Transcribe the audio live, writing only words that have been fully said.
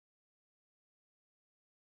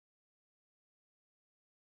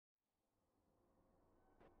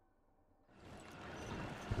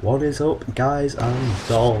What is up, guys and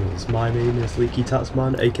dolls? My name is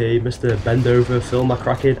LeakyTapsMan, aka Mr. Bendover, Phil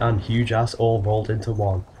McCracken, and Huge Ass all rolled into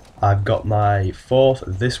one. I've got my fourth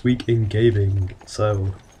this week in gaming,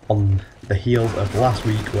 so on the heels of last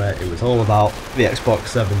week where it was all about the Xbox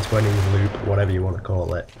 720 loop, whatever you want to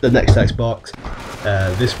call it, the next Xbox,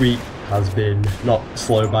 this week has been not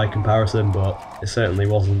slow by comparison, but it certainly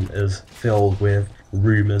wasn't as filled with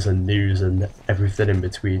rumours and news and everything in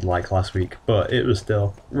between like last week, but it was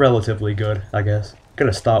still relatively good, I guess.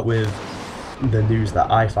 Gonna start with the news that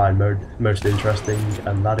I find most interesting,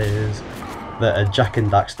 and that is that a Jak and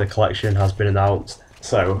Daxter collection has been announced.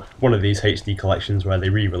 So one of these HD collections where they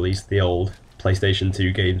re-released the old PlayStation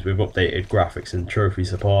 2 games with updated graphics and trophy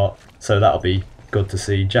support, so that'll be good to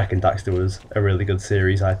see. Jak and Daxter was a really good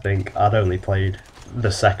series, I think. I'd only played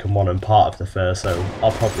the second one and part of the first, so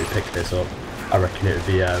I'll probably pick this up. I reckon it would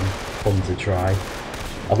be fun to try.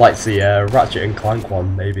 I'd like to see a Ratchet and Clank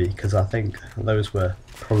one maybe, because I think those were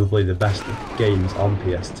probably the best games on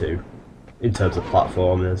PS2 in terms of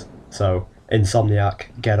platformers. So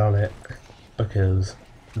Insomniac, get on it, because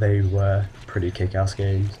they were pretty kick-ass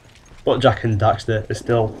games. But Jak and Daxter is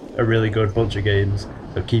still a really good bunch of games,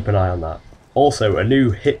 so keep an eye on that. Also, a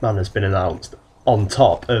new Hitman has been announced on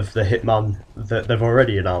top of the Hitman that they've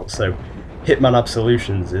already announced. So Hitman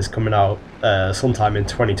Absolutions is coming out sometime in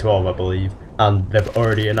 2012, I believe, and they've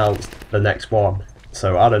already announced the next one.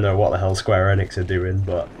 So I don't know what the hell Square Enix are doing,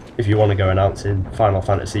 but if you want to go announcing Final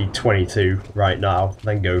Fantasy 22 right now,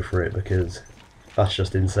 then go for it, because that's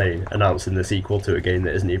just insane, announcing the sequel to a game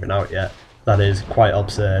that isn't even out yet. That is quite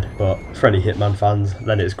absurd, but for any Hitman fans,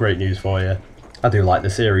 then it's great news for you. I do like the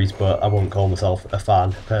series, but I won't call myself a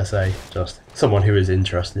fan per se, just someone who is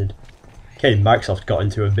interested. Okay, Microsoft got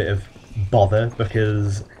into a bit of bother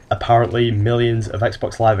because apparently millions of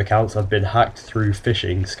Xbox Live accounts have been hacked through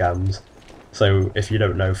phishing scams. So if you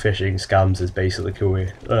don't know, phishing scams is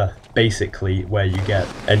basically where you get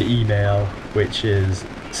an email which is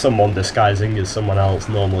someone disguising as someone else,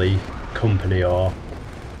 normally company, or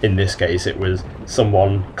in this case it was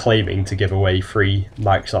someone claiming to give away free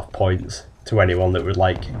Microsoft points to anyone that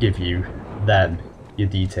would give you your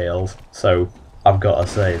details. So I've got to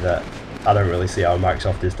say that I don't really see how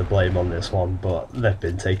Microsoft is to blame on this one, but they've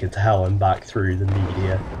been taken to hell and back through the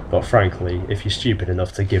media. But frankly, if you're stupid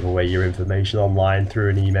enough to give away your information online through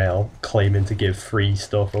an email claiming to give free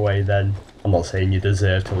stuff away, then I'm not saying you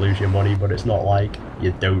deserve to lose your money, but it's not like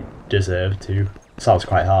you don't deserve to. Sounds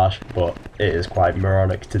quite harsh, but it is quite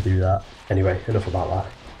moronic to do that. Anyway, enough about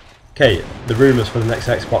that. Okay, the rumours for the next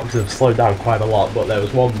Xbox have slowed down quite a lot, but there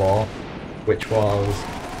was one more, which was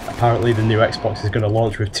apparently the new Xbox is going to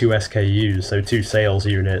launch with 2 SKUs, so 2 sales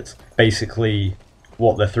units. Basically,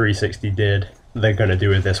 what the 360 did, they're going to do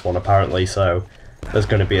with this one apparently. So there's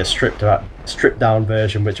going to be a stripped down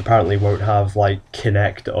version, which apparently won't have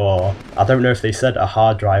Kinect, or I don't know if they said a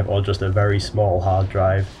hard drive or just a very small hard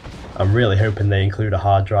drive. I'm really hoping they include a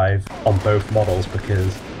hard drive on both models,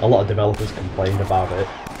 because a lot of developers complained about it.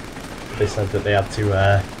 They said that they had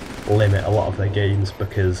to limit a lot of their games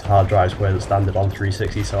because hard drives weren't standard on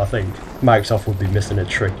 360, so I think Microsoft would be missing a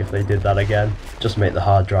trick if they did that again. Just make the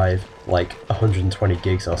hard drive 120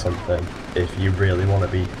 gigs or something if you really want to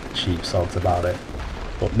be cheap sods about it.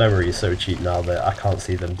 But memory is so cheap now that I can't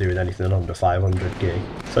see them doing anything under 500 gig.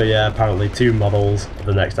 So yeah, apparently 2 models of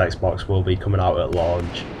the next Xbox will be coming out at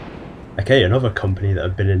launch. Okay, another company that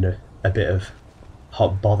have been in a bit of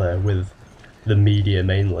hot bother with the media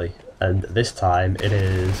mainly, and this time it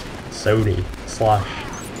is Sony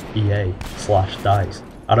 / EA / DICE.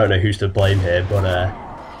 I don't know who's to blame here, but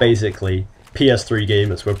basically PS3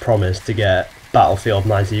 gamers were promised to get Battlefield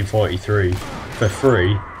 1943 for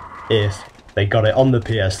free if they got it on the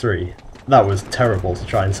PS3. That was terrible to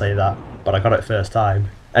try and say that, but I got it first time.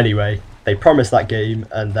 Anyway, they promised that game,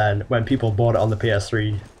 and then when people bought it on the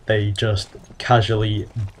PS3, they just casually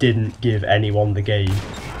didn't give anyone the game,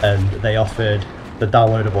 and they offered the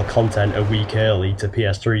downloadable content a week early to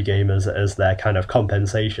PS3 gamers as their kind of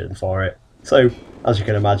compensation for it. So, as you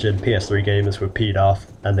can imagine, PS3 gamers were peed off,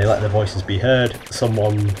 and they let their voices be heard.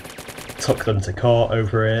 Someone took them to court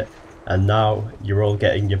over it, and now you're all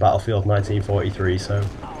getting your Battlefield 1943. So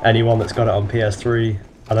anyone that's got it on PS3,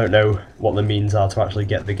 I don't know what the means are to actually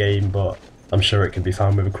get the game, but I'm sure it can be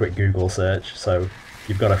found with a quick Google search. So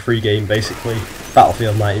you've got a free game basically.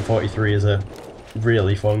 Battlefield 1943 is a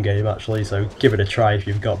really fun game actually, so give it a try if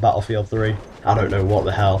you've got Battlefield 3. I don't know what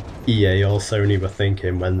the hell EA or Sony were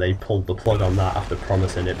thinking when they pulled the plug on that after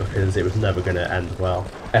promising it, because it was never going to end well.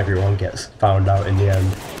 Everyone gets found out in the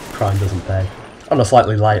end. Crime doesn't pay. On a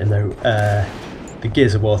slightly lighter note, the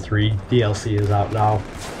Gears of War 3 DLC is out now,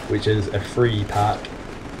 which is a free pack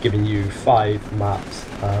giving you 5 maps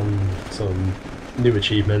and some new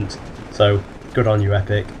achievements. So good on you,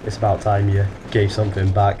 Epic. It's about time you gave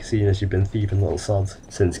something back, seeing as you've been thieving little sods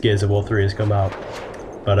since Gears of War 3 has come out.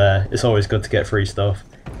 But it's always good to get free stuff.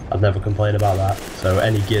 I'd never complain about that. So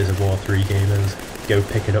any Gears of War 3 gamers, go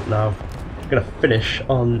pick it up now. I'm going to finish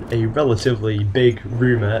on a relatively big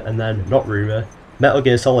rumour, and then not rumour. Metal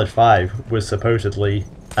Gear Solid 5 was supposedly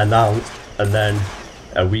announced, and then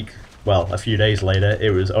a few days later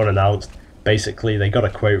it was unannounced. Basically they got a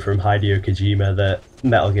quote from Hideo Kojima that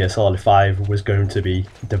Metal Gear Solid 5 was going to be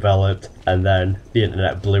developed, and then the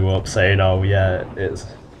internet blew up saying, oh yeah,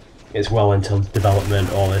 it's well into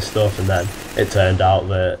development, all this stuff, and then it turned out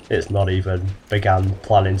that it's not even began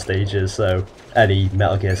planning stages. So any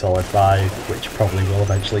Metal Gear Solid 5, which probably will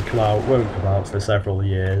eventually come out, won't come out for several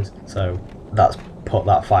years, so that's put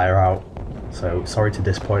that fire out. So sorry to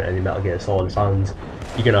disappoint any Metal Gear Solid fans.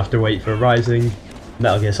 You're gonna have to wait for Rising.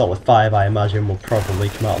 Metal Gear Solid 5, I imagine, will probably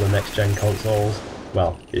come out on the next gen consoles.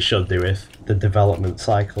 Well, it should do if the development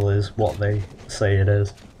cycle is what they say it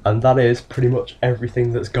is. And that is pretty much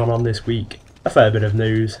everything that's gone on this week. A fair bit of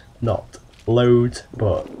news, not loads,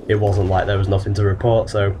 but it wasn't like there was nothing to report,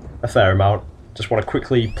 so a fair amount. Just want to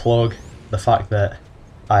quickly plug the fact that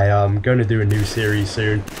I am going to do a new series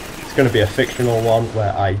soon. It's going to be a fictional one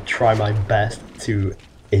where I try my best to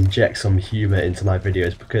inject some humour into my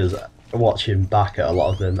videos, because watching back at a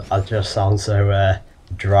lot of them, I just sound so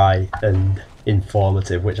dry and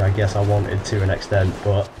informative, which I guess I wanted to an extent,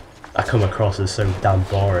 but I come across as so damn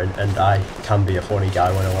boring, and I can be a funny guy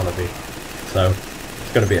when I want to be. So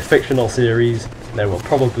it's going to be a fictional series. There will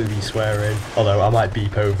probably be swearing, although I might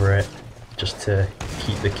beep over it just to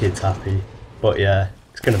keep the kids happy. But yeah,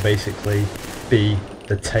 it's going to basically be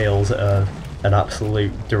the tales of an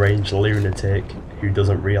absolute deranged lunatic who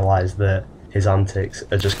doesn't realise that his antics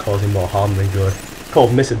are just causing more harm than good. It's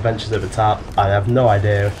called Misadventures of a Tap. I have no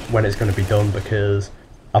idea when it's going to be done, because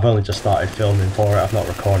I've only just started filming for it. I've not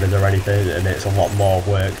recorded or anything, and it's a lot more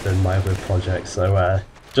work than my other projects. So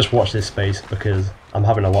just watch this space, because I'm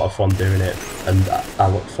having a lot of fun doing it, and I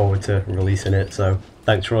look forward to releasing it. So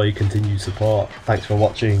thanks for all your continued support. Thanks for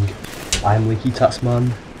watching. I'm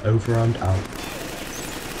LeakyTapsMan, over and out.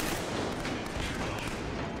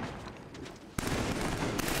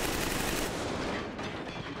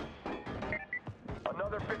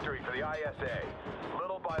 Another victory for the ISA.